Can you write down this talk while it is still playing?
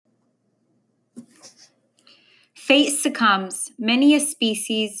Fate succumbs, many a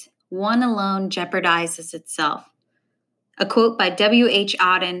species, one alone jeopardizes itself. A quote by W.H.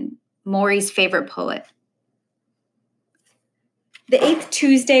 Auden, Morrie's favorite poet. The eighth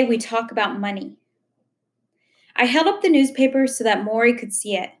Tuesday, we talk about money. I held up the newspaper so that Morrie could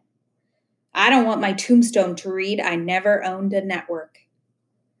see it. I don't want my tombstone to read, I never owned a network.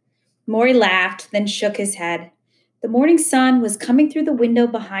 Morrie laughed, then shook his head. The morning sun was coming through the window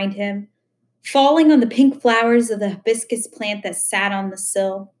behind him, falling on the pink flowers of the hibiscus plant that sat on the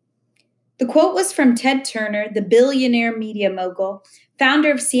sill. The quote was from Ted Turner, the billionaire media mogul,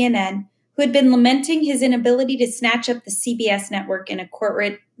 founder of CNN, who had been lamenting his inability to snatch up the CBS network in a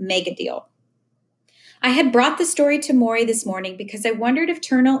corporate mega deal. I had brought the story to Morrie this morning because I wondered if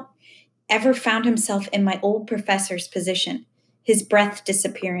Turner ever found himself in my old professor's position, his breath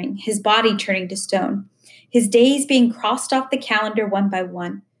disappearing, his body turning to stone, his days being crossed off the calendar one by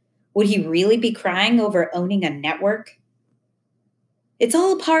one. Would he really be crying over owning a network? It's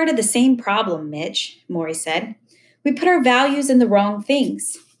all a part of the same problem, Mitch, Morrie said. We put our values in the wrong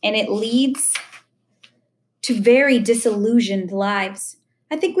things, and it leads to very disillusioned lives.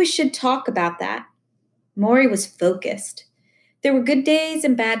 I think we should talk about that. Morrie was focused. There were good days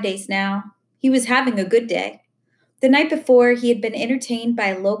and bad days now. He was having a good day. The night before, he had been entertained by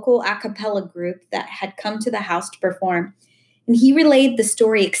a local a cappella group that had come to the house to perform, and he relayed the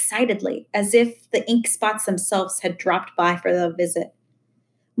story excitedly, as if the ink spots themselves had dropped by for the visit.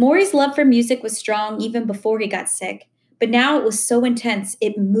 Morrie's love for music was strong even before he got sick, but now it was so intense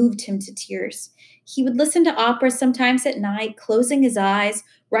it moved him to tears. He would listen to opera sometimes at night, closing his eyes,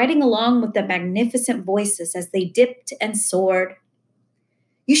 riding along with the magnificent voices as they dipped and soared.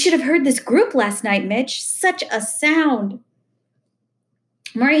 You should have heard this group last night, Mitch. Such a sound.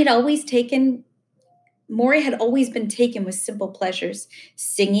 Morrie had always been taken with simple pleasures,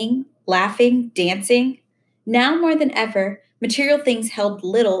 singing, laughing, dancing. Now more than ever, material things held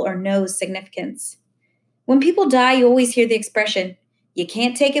little or no significance. When people die, you always hear the expression, you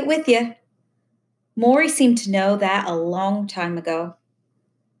can't take it with you. Morrie seemed to know that a long time ago.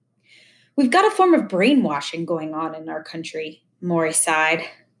 We've got a form of brainwashing going on in our country, Morrie sighed.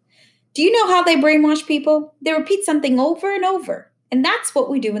 Do you know how they brainwash people? They repeat something over and over, and that's what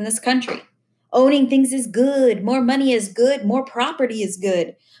we do in this country. Owning things is good, more money is good, more property is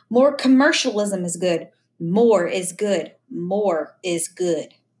good, more commercialism is good, more is good, more is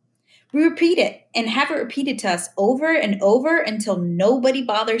good. We repeat it and have it repeated to us over and over until nobody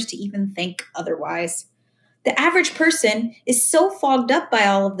bothers to even think otherwise. The average person is so fogged up by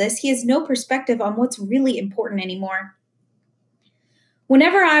all of this, he has no perspective on what's really important anymore.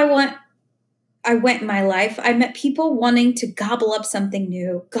 Whenever I went in my life, I met people wanting to gobble up something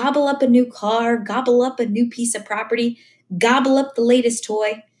new, gobble up a new car, gobble up a new piece of property, gobble up the latest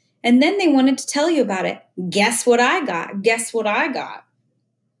toy, and then they wanted to tell you about it. Guess what I got? Guess what I got?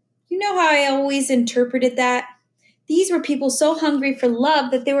 You know how I always interpreted that? These were people so hungry for love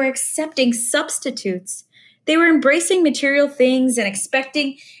that they were accepting substitutes. They were embracing material things and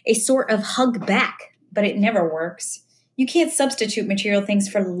expecting a sort of hug back, but it never works. You can't substitute material things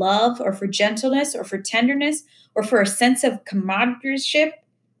for love or for gentleness or for tenderness or for a sense of comradeship.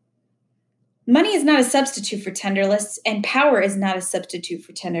 Money is not a substitute for tenderness, and power is not a substitute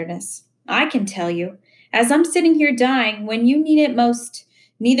for tenderness. I can tell you, as I'm sitting here dying, when you need it most,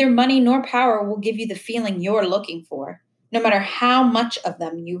 neither money nor power will give you the feeling you're looking for, no matter how much of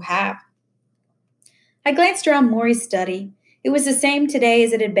them you have. I glanced around Morrie's study. It was the same today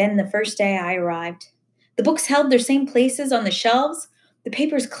as it had been the first day I arrived. The books held their same places on the shelves. The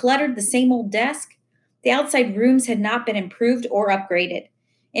papers cluttered the same old desk. The outside rooms had not been improved or upgraded.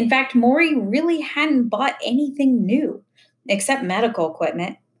 In fact, Morrie really hadn't bought anything new, except medical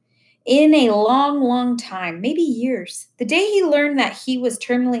equipment, in a long, long time, maybe years. The day he learned that he was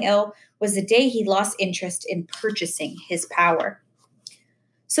terminally ill was the day he lost interest in purchasing his power.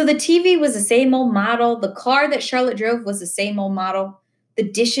 So the TV was the same old model. The car that Charlotte drove was the same old model. The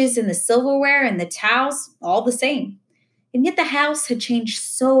dishes and the silverware and the towels, all the same. And yet the house had changed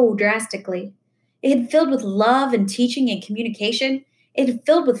so drastically. It had filled with love and teaching and communication. It had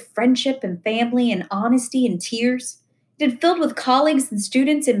filled with friendship and family and honesty and tears. It had filled with colleagues and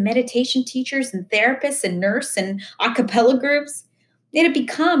students and meditation teachers and therapists and nurse and a cappella groups. It had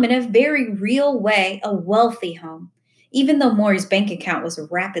become, in a very real way, a wealthy home, even though Morrie's bank account was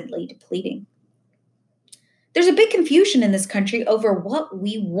rapidly depleting. There's a big confusion in this country over what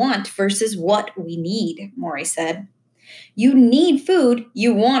we want versus what we need, Morrie said. You need food,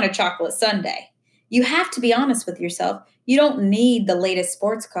 you want a chocolate sundae. You have to be honest with yourself. You don't need the latest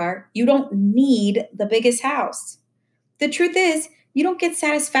sports car. You don't need the biggest house. The truth is, you don't get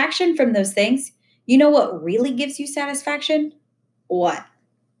satisfaction from those things. You know what really gives you satisfaction? What?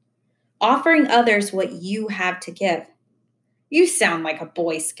 Offering others what you have to give. You sound like a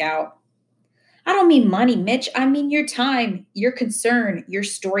Boy Scout. I don't mean money, Mitch. I mean your time, your concern, your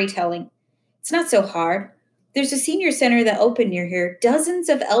storytelling. It's not so hard. There's a senior center that opened near here. Dozens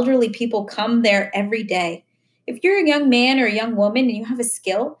of elderly people come there every day. If you're a young man or a young woman and you have a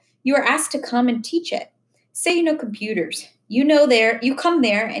skill, you are asked to come and teach it. Say you know computers. You come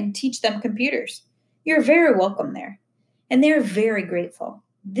there and teach them computers. You're very welcome there. And they're very grateful.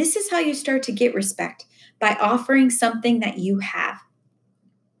 This is how you start to get respect by offering something that you have.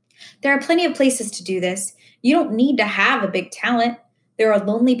 There are plenty of places to do this. You don't need to have a big talent. There are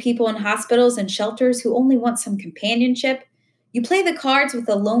lonely people in hospitals and shelters who only want some companionship. You play the cards with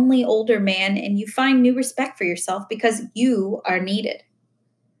a lonely older man and you find new respect for yourself because you are needed.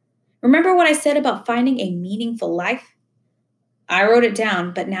 Remember what I said about finding a meaningful life? I wrote it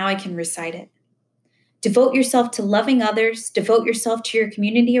down, but now I can recite it. Devote yourself to loving others, devote yourself to your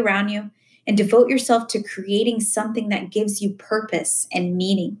community around you, and devote yourself to creating something that gives you purpose and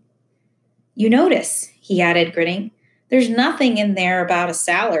meaning. You notice, he added, grinning, there's nothing in there about a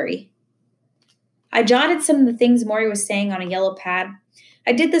salary. I jotted some of the things Morrie was saying on a yellow pad.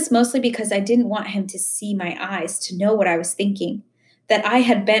 I did this mostly because I didn't want him to see my eyes, to know what I was thinking. That I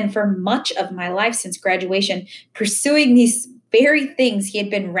had been, for much of my life since graduation, pursuing these very things he had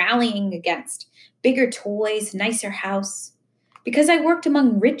been rallying against: bigger toys, nicer house. Because I worked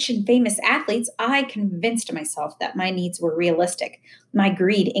among rich and famous athletes, I convinced myself that my needs were realistic, my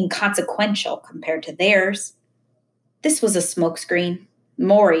greed inconsequential compared to theirs. This was a smokescreen.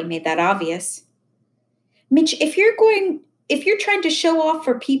 Morrie made that obvious. Mitch, if you're trying to show off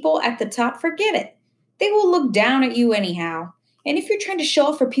for people at the top, forget it. They will look down at you anyhow. And if you're trying to show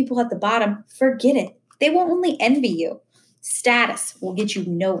off for people at the bottom, forget it. They will only envy you. Status will get you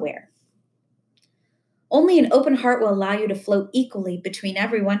nowhere. Only an open heart will allow you to float equally between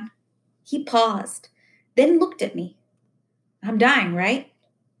everyone. He paused, then looked at me. I'm dying, right?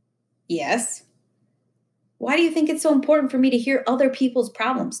 Yes. Why do you think it's so important for me to hear other people's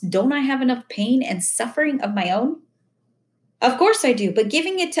problems? Don't I have enough pain and suffering of my own? Of course I do, but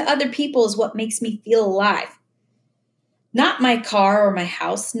giving it to other people is what makes me feel alive. Not my car or my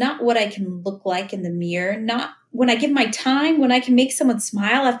house, not what I can look like in the mirror, not when I give my time, when I can make someone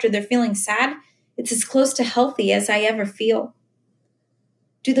smile after they're feeling sad. It's as close to healthy as I ever feel.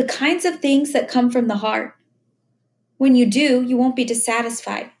 Do the kinds of things that come from the heart. When you do, you won't be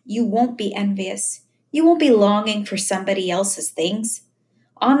dissatisfied. You won't be envious. You won't be longing for somebody else's things.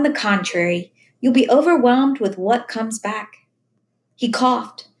 On the contrary, you'll be overwhelmed with what comes back. He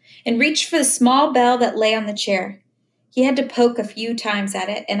coughed and reached for the small bell that lay on the chair. He had to poke a few times at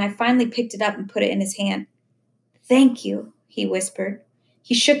it, and I finally picked it up and put it in his hand. Thank you, he whispered.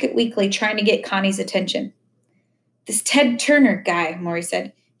 He shook it weakly, trying to get Connie's attention. This Ted Turner guy, Morrie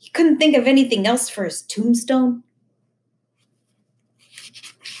said. He couldn't think of anything else for his tombstone.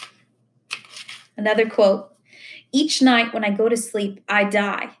 Another quote. Each night when I go to sleep, I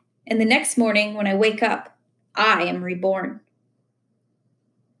die. And the next morning when I wake up, I am reborn.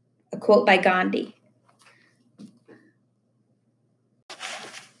 A quote by Gandhi.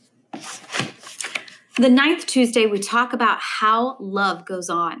 The ninth Tuesday, we talk about how love goes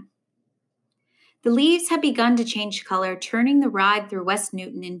on. The leaves had begun to change color, turning the ride through West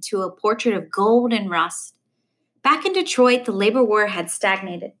Newton into a portrait of gold and rust. Back in Detroit, the labor war had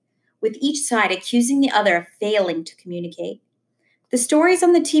stagnated, with each side accusing the other of failing to communicate. The stories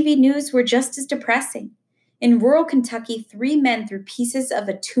on the TV news were just as depressing. In rural Kentucky, 3 men threw pieces of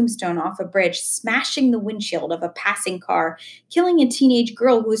a tombstone off a bridge, smashing the windshield of a passing car, killing a teenage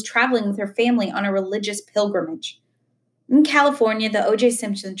girl who was traveling with her family on a religious pilgrimage. In California, the O.J.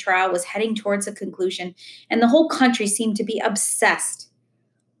 Simpson trial was heading towards a conclusion, and the whole country seemed to be obsessed.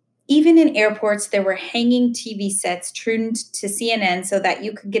 Even in airports, there were hanging TV sets tuned to CNN so that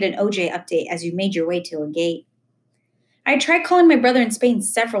you could get an O.J. update as you made your way to a gate. I tried calling my brother in Spain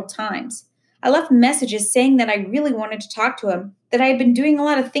several times. I left messages saying that I really wanted to talk to him, that I had been doing a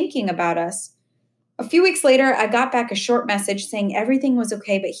lot of thinking about us. A few weeks later, I got back a short message saying everything was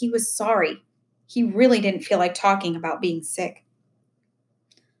okay, but he was sorry. He really didn't feel like talking about being sick.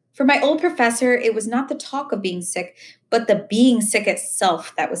 For my old professor, it was not the talk of being sick, but the being sick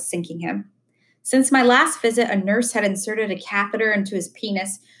itself that was sinking him. Since my last visit, a nurse had inserted a catheter into his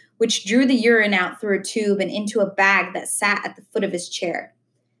penis, which drew the urine out through a tube and into a bag that sat at the foot of his chair.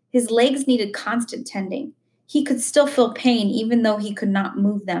 His legs needed constant tending. He could still feel pain even though he could not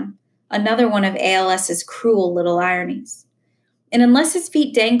move them. Another one of ALS's cruel little ironies. And unless his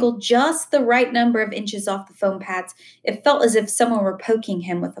feet dangled just the right number of inches off the foam pads, it felt as if someone were poking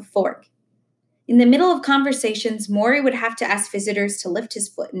him with a fork. In the middle of conversations, Morrie would have to ask visitors to lift his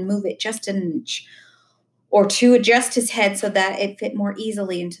foot and move it just an inch, or to adjust his head so that it fit more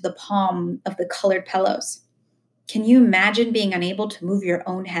easily into the palm of the colored pillows. Can you imagine being unable to move your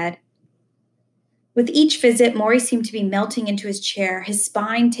own head? With each visit, Morrie seemed to be melting into his chair, his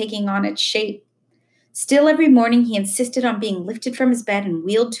spine taking on its shape. Still, every morning he insisted on being lifted from his bed and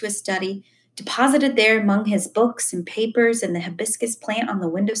wheeled to his study, deposited there among his books and papers and the hibiscus plant on the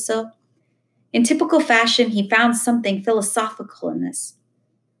windowsill. In typical fashion, he found something philosophical in this.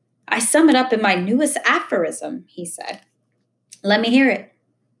 I sum it up in my newest aphorism, he said. Let me hear it.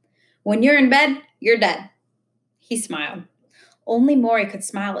 When you're in bed, you're dead. He smiled. Only Morrie could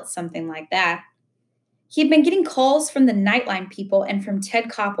smile at something like that. He had been getting calls from the Nightline people and from Ted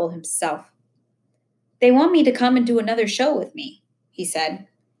Koppel himself. They want me to come and do another show with me, he said.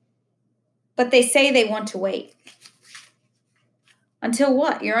 But they say they want to wait. Until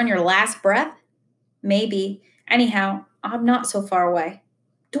what? You're on your last breath? Maybe. Anyhow, I'm not so far away.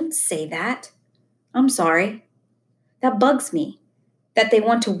 Don't say that. I'm sorry. That bugs me, that they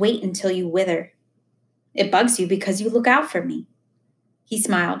want to wait until you wither. It bugs you because you look out for me. He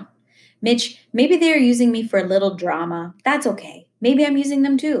smiled. Mitch, maybe they are using me for a little drama. That's okay. Maybe I'm using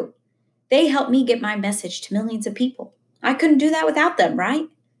them too. They help me get my message to millions of people. I couldn't do that without them, right?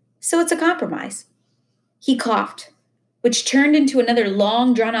 So it's a compromise. He coughed, which turned into another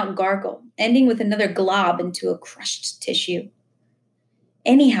long, drawn-out gargle, ending with another glob into a crushed tissue.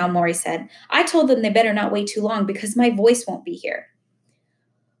 Anyhow, Morrie said, I told them they better not wait too long because my voice won't be here.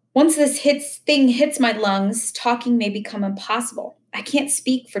 Once this thing hits my lungs, talking may become impossible. I can't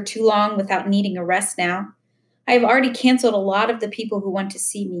speak for too long without needing a rest now. I have already canceled a lot of the people who want to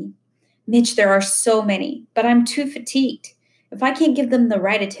see me. Mitch, there are so many, but I'm too fatigued. If I can't give them the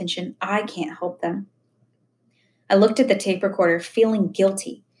right attention, I can't help them. I looked at the tape recorder, feeling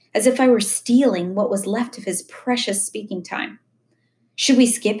guilty, as if I were stealing what was left of his precious speaking time. Should we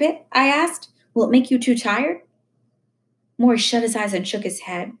skip it? I asked. Will it make you too tired? Morrie shut his eyes and shook his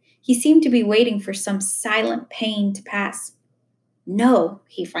head. He seemed to be waiting for some silent pain to pass. No,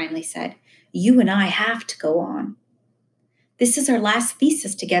 he finally said. You and I have to go on. This is our last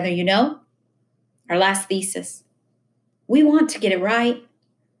thesis together, you know? Our last thesis. We want to get it right.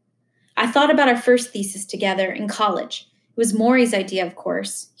 I thought about our first thesis together in college. It was Morrie's idea, of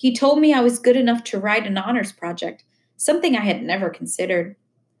course. He told me I was good enough to write an honors project, something I had never considered.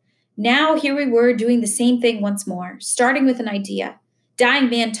 Now here we were doing the same thing once more, starting with an idea. Dying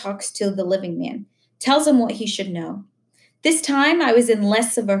man talks to the living man, tells him what he should know. This time I was in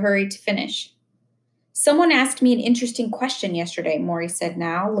less of a hurry to finish. Someone asked me an interesting question yesterday, Morrie said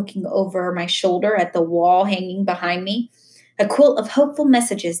now, looking over my shoulder at the wall hanging behind me. A quilt of hopeful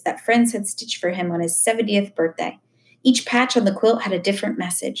messages that friends had stitched for him on his 70th birthday. Each patch on the quilt had a different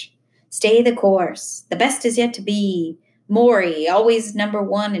message. Stay the course. The best is yet to be. Morrie, always number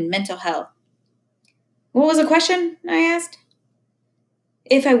one in mental health. What was the question? I asked.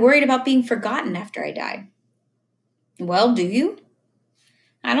 If I worried about being forgotten after I died. Well, do you?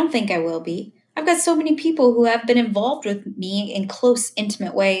 I don't think I will be. I've got so many people who have been involved with me in close,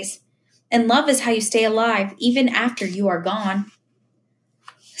 intimate ways. And love is how you stay alive, even after you are gone.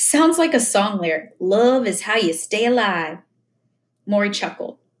 Sounds like a song lyric. Love is how you stay alive. Morrie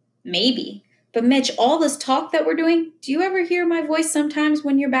chuckled. Maybe. But Mitch, all this talk that we're doing, do you ever hear my voice sometimes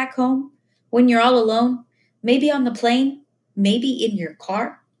when you're back home? When you're all alone? Maybe on the plane? Maybe in your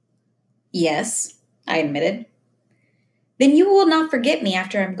car? Yes, I admitted. Then you will not forget me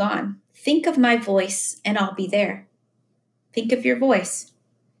after I'm gone. Think of my voice and I'll be there. Think of your voice.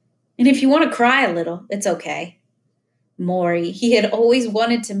 And if you want to cry a little, it's okay. Morrie, he had always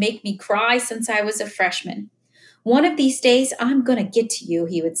wanted to make me cry since I was a freshman. One of these days, I'm going to get to you,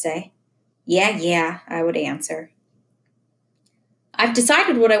 he would say. Yeah, I would answer. I've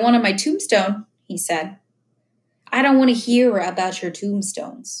decided what I want on my tombstone, he said. I don't want to hear about your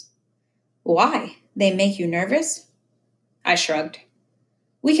tombstones. Why? They make you nervous? I shrugged.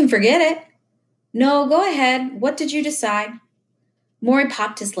 We can forget it. No, go ahead. What did you decide? Morrie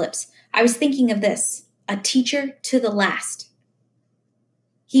popped his lips. I was thinking of this. A teacher to the last.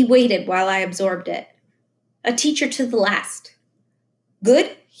 He waited while I absorbed it. A teacher to the last.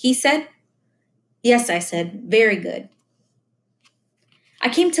 Good, he said. Yes, I said. Very good. I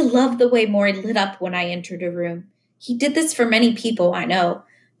came to love the way Morrie lit up when I entered a room. He did this for many people, I know,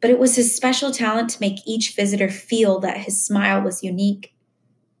 but it was his special talent to make each visitor feel that his smile was unique.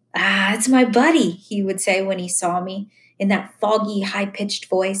 Ah, it's my buddy, he would say when he saw me, in that foggy, high-pitched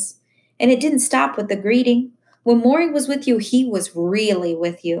voice. And it didn't stop with the greeting. When Morrie was with you, he was really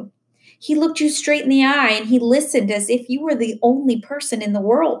with you. He looked you straight in the eye and he listened as if you were the only person in the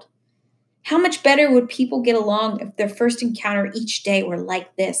world. How much better would people get along if their first encounter each day were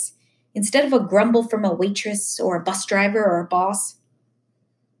like this, instead of a grumble from a waitress or a bus driver or a boss?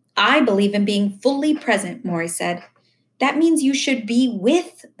 I believe in being fully present, Morrie said. That means you should be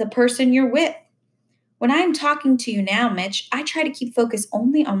with the person you're with. When I am talking to you now, Mitch, I try to keep focus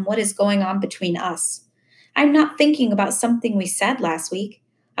only on what is going on between us. I'm not thinking about something we said last week.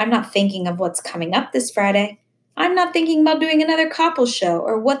 I'm not thinking of what's coming up this Friday. I'm not thinking about doing another couple show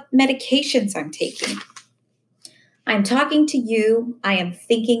or what medications I'm taking. I'm talking to you. I am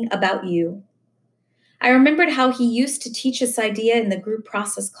thinking about you. I remembered how he used to teach this idea in the group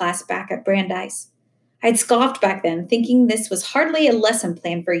process class back at Brandeis. I'd scoffed back then, thinking this was hardly a lesson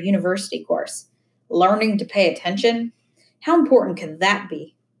plan for a university course. Learning to pay attention? How important could that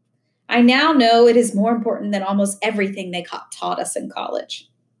be? I now know it is more important than almost everything they taught us in college.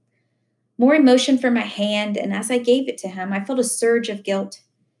 More emotion for my hand, and as I gave it to him, I felt a surge of guilt.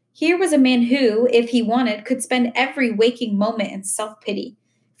 Here was a man who, if he wanted, could spend every waking moment in self pity,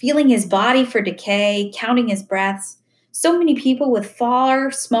 feeling his body for decay, counting his breaths. So many people with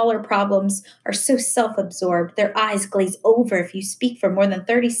far smaller problems are so self absorbed, their eyes glaze over if you speak for more than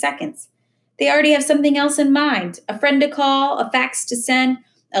 30 seconds. They already have something else in mind, a friend to call, a fax to send,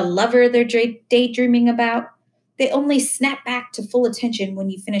 a lover they're daydreaming about. They only snap back to full attention when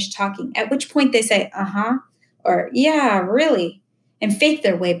you finish talking, at which point they say, uh-huh, or yeah, really, and fake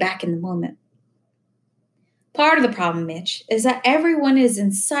their way back in the moment. Part of the problem, Mitch, is that everyone is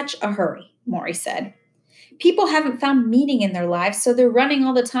in such a hurry, Morrie said. People haven't found meaning in their lives, so they're running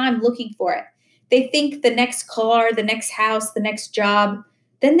all the time looking for it. They think the next car, the next house, the next job.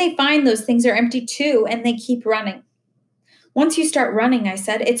 Then they find those things are empty too, and they keep running. Once you start running, I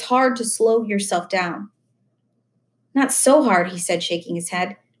said, it's hard to slow yourself down. Not so hard, he said, shaking his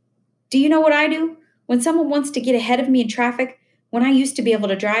head. Do you know what I do? When someone wants to get ahead of me in traffic, when I used to be able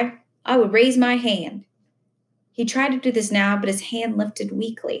to drive, I would raise my hand. He tried to do this now, but his hand lifted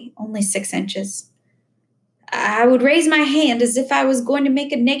weakly, only 6 inches. I would raise my hand as if I was going to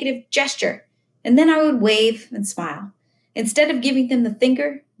make a negative gesture, and then I would wave and smile. Instead of giving them the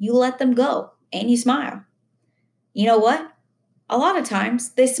finger, you let them go, and you smile. You know what? A lot of times,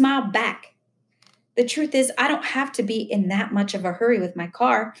 they smile back. The truth is, I don't have to be in that much of a hurry with my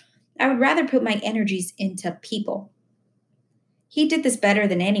car. I would rather put my energies into people. He did this better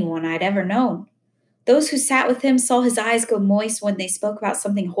than anyone I'd ever known. Those who sat with him saw his eyes go moist when they spoke about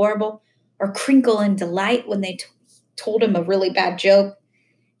something horrible, or crinkle in delight when they told him a really bad joke.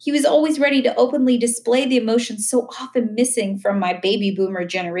 He was always ready to openly display the emotions so often missing from my baby boomer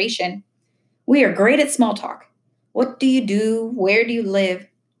generation. We are great at small talk. What do you do? Where do you live?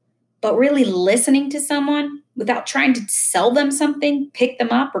 But really listening to someone without trying to sell them something, pick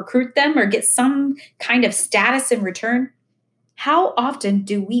them up, recruit them, or get some kind of status in return, how often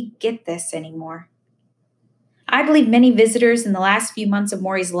do we get this anymore? I believe many visitors in the last few months of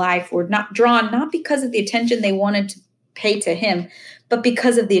Morrie's life were not drawn not because of the attention they wanted to pay to him, but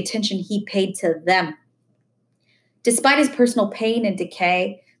because of the attention he paid to them. Despite his personal pain and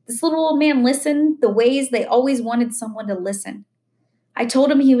decay, this little old man listened the ways they always wanted someone to listen. I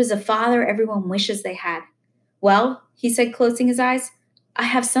told him he was a father everyone wishes they had. Well, he said, closing his eyes, I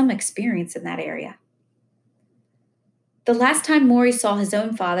have some experience in that area. The last time Morrie saw his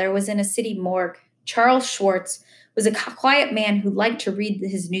own father was in a city morgue. Charles Schwartz was a quiet man who liked to read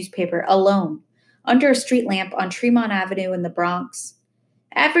his newspaper alone, under a street lamp on Tremont Avenue in the Bronx.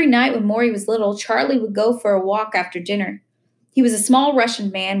 Every night when Morrie was little, Charlie would go for a walk after dinner. He was a small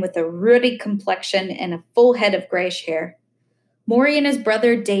Russian man with a ruddy complexion and a full head of grayish hair. Morrie and his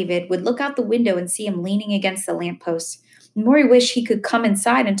brother David would look out the window and see him leaning against the lamppost. Morrie wished he could come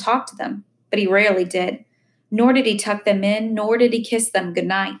inside and talk to them, but he rarely did. Nor did he tuck them in, nor did he kiss them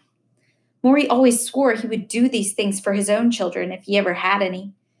goodnight. Morrie always swore he would do these things for his own children if he ever had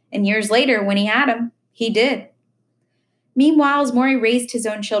any, and years later, when he had them, he did. Meanwhile, as Morrie raised his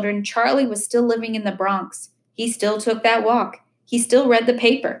own children, Charlie was still living in the Bronx. He still took that walk. He still read the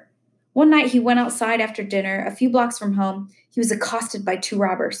paper. One night he went outside after dinner, a few blocks from home. He was accosted by 2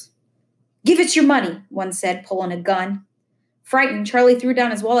 robbers. Give us your money, one said, pulling a gun. Frightened, Charlie threw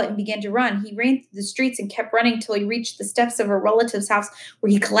down his wallet and began to run. He ran through the streets and kept running till he reached the steps of a relative's house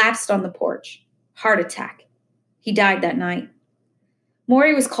where he collapsed on the porch. Heart attack. He died that night.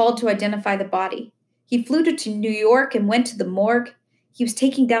 Morrie was called to identify the body. He flew to New York and went to the morgue. He was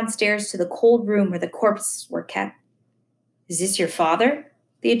taken downstairs to the cold room where the corpses were kept. Is this your father?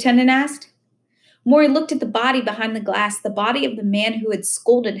 The attendant asked. Morrie looked at the body behind the glass, the body of the man who had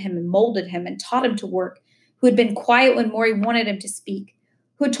scolded him and molded him and taught him to work, who had been quiet when Morrie wanted him to speak,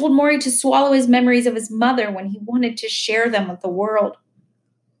 who had told Morrie to swallow his memories of his mother when he wanted to share them with the world.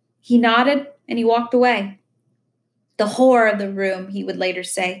 He nodded and he walked away. The horror of the room, he would later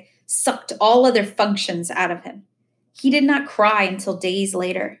say, sucked all other functions out of him. He did not cry until days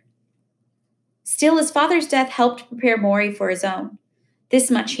later. Still, his father's death helped prepare Morrie for his own.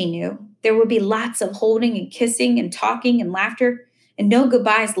 This much he knew. There would be lots of holding and kissing and talking and laughter, and no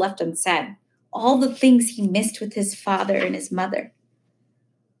goodbyes left unsaid. All the things he missed with his father and his mother.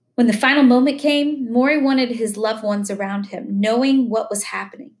 When the final moment came, Morrie wanted his loved ones around him, knowing what was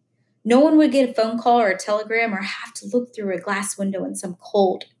happening. No one would get a phone call or a telegram or have to look through a glass window in some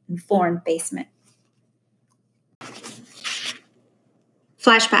cold and foreign basement.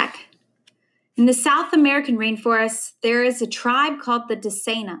 Flashback. In the South American rainforests, there is a tribe called the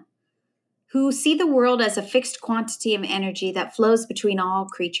Desana, who see the world as a fixed quantity of energy that flows between all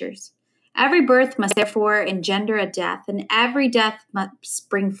creatures. Every birth must therefore engender a death, and every death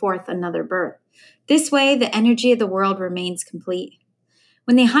must bring forth another birth. This way, the energy of the world remains complete.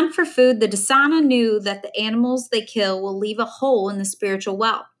 When they hunt for food, the Desana knew that the animals they kill will leave a hole in the spiritual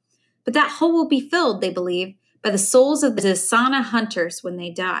well. But that hole will be filled, they believe, by the souls of the Desana hunters when they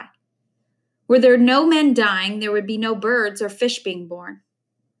die. Were there no men dying, there would be no birds or fish being born.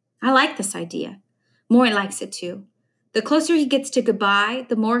 I like this idea. Morrie likes it too. The closer he gets to goodbye,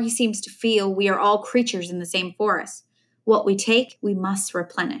 the more he seems to feel we are all creatures in the same forest. What we take, we must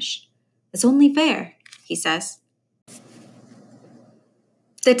replenish. It's only fair, he says.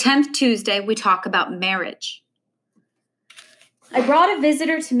 The 10th Tuesday, we talk about marriage. I brought a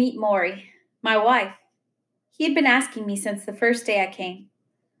visitor to meet Morrie, my wife. He had been asking me since the first day I came.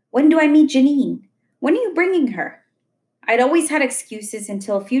 When do I meet Janine? When are you bringing her? I'd always had excuses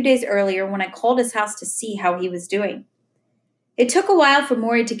until a few days earlier when I called his house to see how he was doing. It took a while for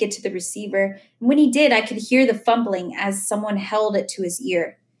Morrie to get to the receiver, and when he did, I could hear the fumbling as someone held it to his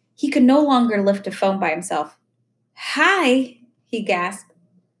ear. He could no longer lift a phone by himself. Hi, he gasped.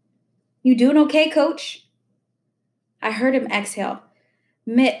 You doing okay, Coach? I heard him exhale.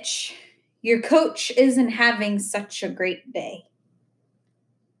 Mitch, your coach isn't having such a great day.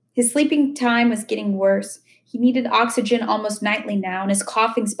 His sleeping time was getting worse. He needed oxygen almost nightly now, and his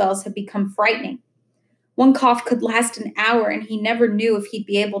coughing spells had become frightening. One cough could last an hour, and he never knew if he'd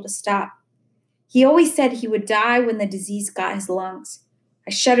be able to stop. He always said he would die when the disease got his lungs.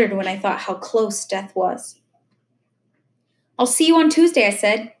 I shuddered when I thought how close death was. I'll see you on Tuesday, I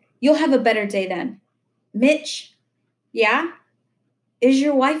said. You'll have a better day then. Mitch? Yeah? Is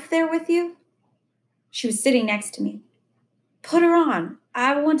your wife there with you? She was sitting next to me. Put her on.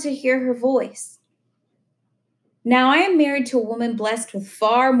 I want to hear her voice. Now I am married to a woman blessed with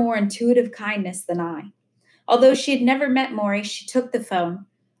far more intuitive kindness than I. Although she had never met Morrie, she took the phone.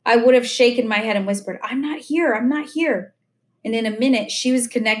 I would have shaken my head and whispered, I'm not here, I'm not here. And in a minute, she was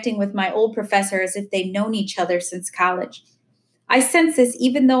connecting with my old professor as if they'd known each other since college. I sensed this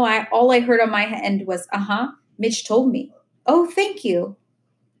even though all I heard on my end was, Mitch told me. Oh, thank you.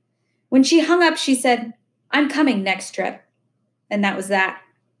 When she hung up, she said, I'm coming next trip. And that was that.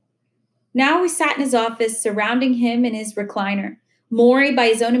 Now we sat in his office, surrounding him in his recliner. Morrie, by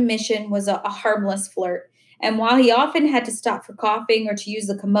his own admission, was a harmless flirt, and while he often had to stop for coughing or to use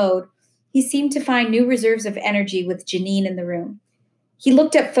the commode, he seemed to find new reserves of energy with Janine in the room. He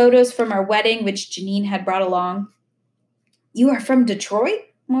looked at photos from our wedding, which Janine had brought along. You are from Detroit?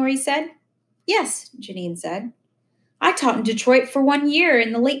 Morrie said. Yes, Janine said. I taught in Detroit for 1 year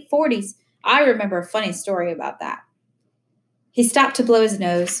in the late 40s. I remember a funny story about that. He stopped to blow his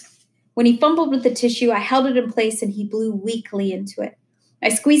nose. When he fumbled with the tissue, I held it in place and he blew weakly into it. I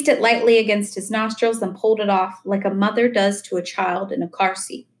squeezed it lightly against his nostrils, then pulled it off like a mother does to a child in a car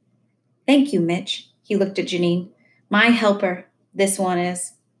seat. Thank you, Mitch. He looked at Janine. My helper, this one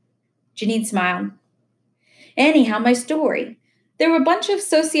is. Janine smiled. Anyhow, my story. There were a bunch of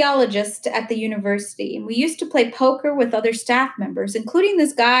sociologists at the university, and we used to play poker with other staff members, including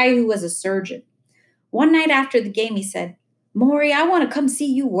this guy who was a surgeon. One night after the game, he said, Morrie, I want to come see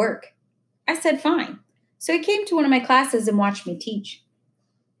you work. I said, fine. So he came to one of my classes and watched me teach.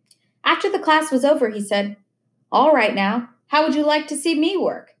 After the class was over, he said, all right now, how would you like to see me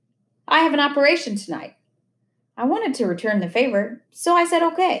work? I have an operation tonight. I wanted to return the favor, so I said,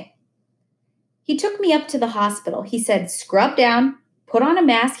 okay. He took me up to the hospital. He said, scrub down, put on a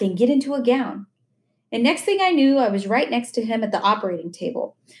mask, and get into a gown. And next thing I knew, I was right next to him at the operating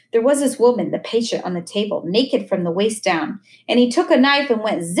table. There was this woman, the patient, on the table, naked from the waist down, and he took a knife and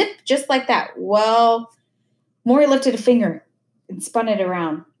went zip just like that. Well, Morrie lifted a finger and spun it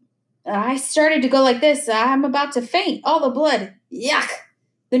around. I started to go like this. I'm about to faint. All the blood. Yuck.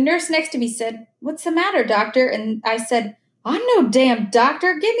 The nurse next to me said, what's the matter, doctor? And I said, I'm no damn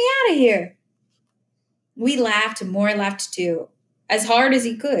doctor. Get me out of here. We laughed and Morrie laughed too. as hard as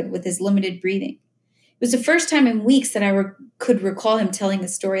he could with his limited breathing. It was the first time in weeks that could recall him telling a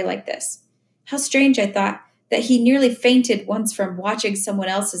story like this. How strange, I thought, that he nearly fainted once from watching someone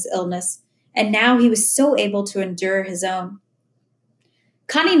else's illness, and now he was so able to endure his own.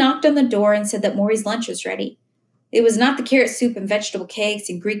 Connie knocked on the door and said that Morrie's lunch was ready. It was not the carrot soup and vegetable cakes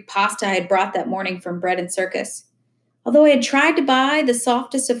and Greek pasta I had brought that morning from Bread and Circus. Although I had tried to buy the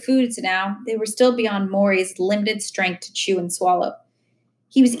softest of foods now, they were still beyond Morrie's limited strength to chew and swallow.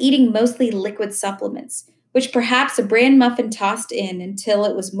 He was eating mostly liquid supplements, which perhaps a bran muffin tossed in until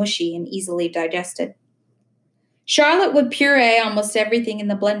it was mushy and easily digested. Charlotte would puree almost everything in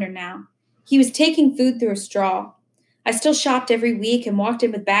the blender now. He was taking food through a straw. I still shopped every week and walked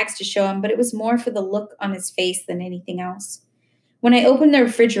in with bags to show him, but it was more for the look on his face than anything else. When I opened the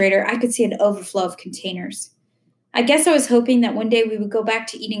refrigerator, I could see an overflow of containers. I guess I was hoping that one day we would go back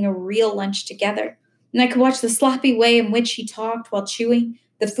to eating a real lunch together, and I could watch the sloppy way in which he talked while chewing,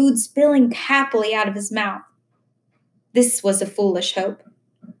 the food spilling happily out of his mouth. This was a foolish hope.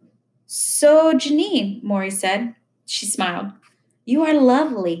 "So, Janine," Morrie said. She smiled. "You are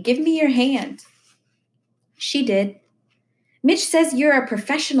lovely. Give me your hand." She did. "Mitch says you're a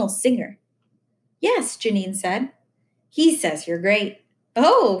professional singer." "Yes," Janine said. "He says you're great."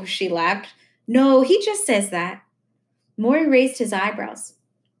 "Oh," she laughed. "No, he just says that." Morrie raised his eyebrows.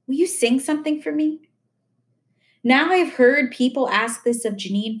 "Will you sing something for me?" Now I have heard people ask this of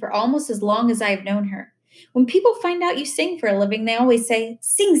Janine for almost as long as I have known her. When people find out you sing for a living, they always say,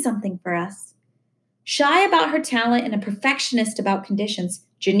 "Sing something for us." Shy about her talent and a perfectionist about conditions,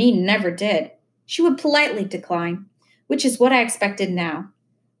 Janine never did. She would politely decline, which is what I expected now,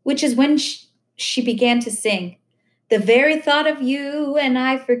 which is when she began to sing. "The very thought of you and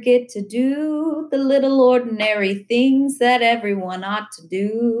I forget to do the little ordinary things that everyone ought to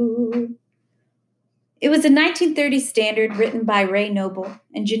do." It was a 1930s standard written by Ray Noble,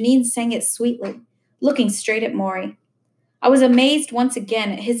 and Janine sang it sweetly, looking straight at Morrie. I was amazed once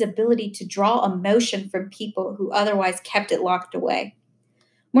again at his ability to draw emotion from people who otherwise kept it locked away.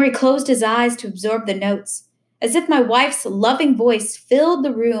 Morrie closed his eyes to absorb the notes. As if my wife's loving voice filled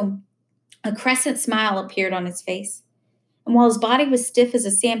the room, a crescent smile appeared on his face. And while his body was stiff as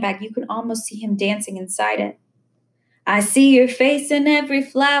a sandbag, you could almost see him dancing inside it. "I see your face in every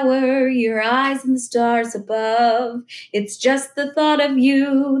flower, your eyes in the stars above. It's just the thought of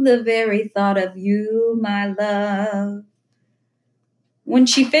you, the very thought of you, my love." When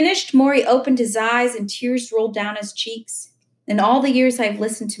she finished, Morrie opened his eyes and tears rolled down his cheeks. In all the years I've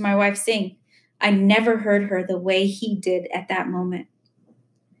listened to my wife sing, I never heard her the way he did at that moment.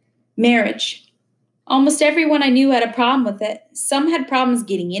 Marriage. Almost everyone I knew had a problem with it. Some had problems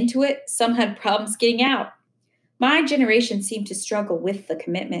getting into it, some had problems getting out. My generation seemed to struggle with the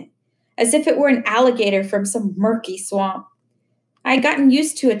commitment, as if it were an alligator from some murky swamp. I had gotten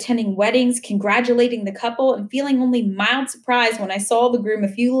used to attending weddings, congratulating the couple, and feeling only mild surprise when I saw the groom a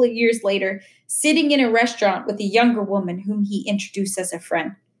few years later sitting in a restaurant with a younger woman whom he introduced as a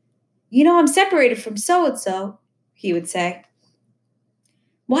friend. "You know, I'm separated from so-and-so," he would say.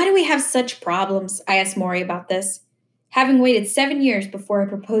 "Why do we have such problems?" I asked Morrie about this. Having waited 7 years before I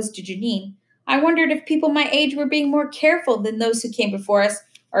proposed to Janine, I wondered if people my age were being more careful than those who came before us,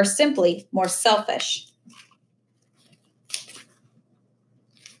 or simply more selfish.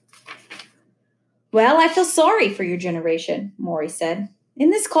 "Well, I feel sorry for your generation," Morrie said. "In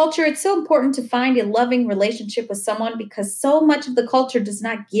this culture, it's so important to find a loving relationship with someone because so much of the culture does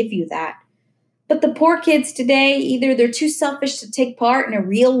not give you that. But the poor kids today, either they're too selfish to take part in a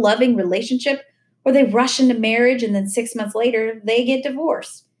real loving relationship, or they rush into marriage and then 6 months later, they get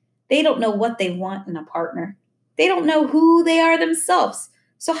divorced. They don't know what they want in a partner. They don't know who they are themselves.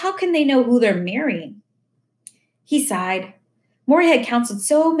 So how can they know who they're marrying?" He sighed. Morrie had counseled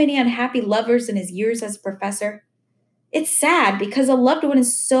so many unhappy lovers in his years as a professor. It's sad because a loved one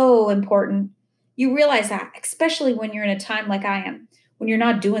is so important. You realize that, especially when you're in a time like I am, when you're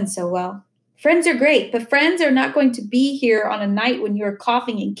not doing so well. Friends are great, but friends are not going to be here on a night when you're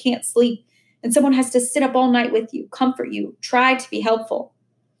coughing and can't sleep, and someone has to sit up all night with you, comfort you, try to be helpful.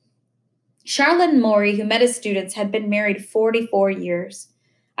 Charlotte and Morrie, who met as students, had been married 44 years.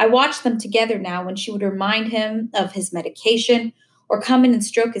 I watched them together now when she would remind him of his medication, or come in and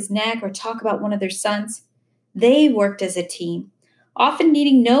stroke his neck, or talk about one of their sons. They worked as a team, often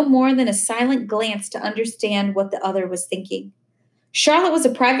needing no more than a silent glance to understand what the other was thinking. Charlotte was a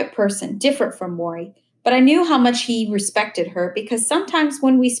private person, different from Morrie, but I knew how much he respected her because sometimes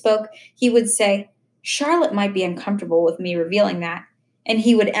when we spoke, he would say, "Charlotte might be uncomfortable with me revealing that," and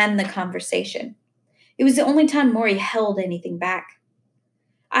he would end the conversation. It was the only time Morrie held anything back.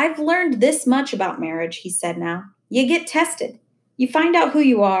 "I've learned this much about marriage," he said now. "You get tested. You find out who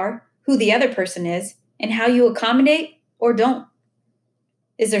you are, who the other person is, and how you accommodate or don't.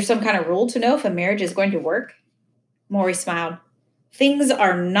 Is there some kind of rule to know if a marriage is going to work? Morrie smiled. Things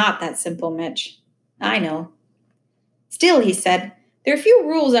are not that simple, Mitch. I know. Still, he said, there are few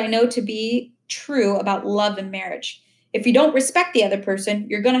rules I know to be true about love and marriage. If you don't respect the other person,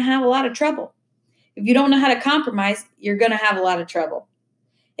 you're going to have a lot of trouble. If you don't know how to compromise, you're going to have a lot of trouble.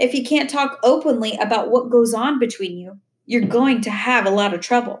 If you can't talk openly about what goes on between you, you're going to have a lot of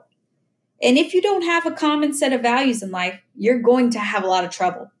trouble. And if you don't have a common set of values in life, you're going to have a lot of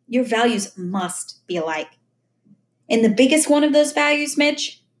trouble. Your values must be alike. And the biggest one of those values,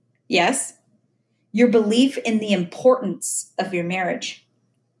 Mitch? Yes, your belief in the importance of your marriage.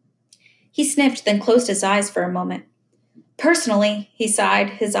 He sniffed, then closed his eyes for a moment. Personally, he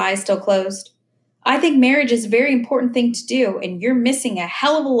sighed, his eyes still closed, I think marriage is a very important thing to do, and you're missing a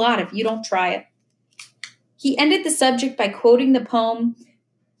hell of a lot if you don't try it. He ended the subject by quoting the poem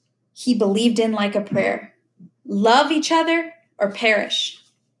he believed in like a prayer: love each other or perish.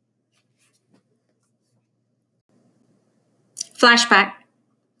 Flashback.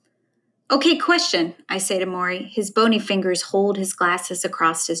 Okay, question, I say to Morrie. His bony fingers hold his glasses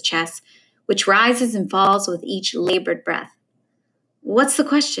across his chest, which rises and falls with each labored breath. What's the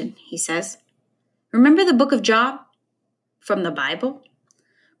question? He says. Remember the book of Job? From the Bible?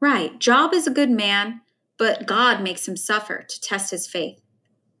 Right, Job is a good man, but God makes him suffer to test his faith.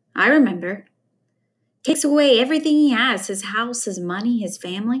 I remember. Takes away everything he has, his house, his money, his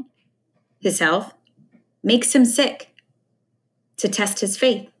family, his health. Makes him sick to test his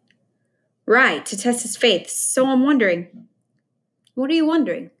faith. Right, to test his faith. So I'm wondering, what are you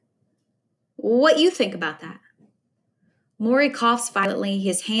wondering? What you think about that? Morrie coughs violently.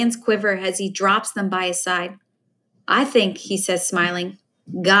 His hands quiver as he drops them by his side. I think, he says, smiling,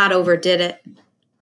 God overdid it.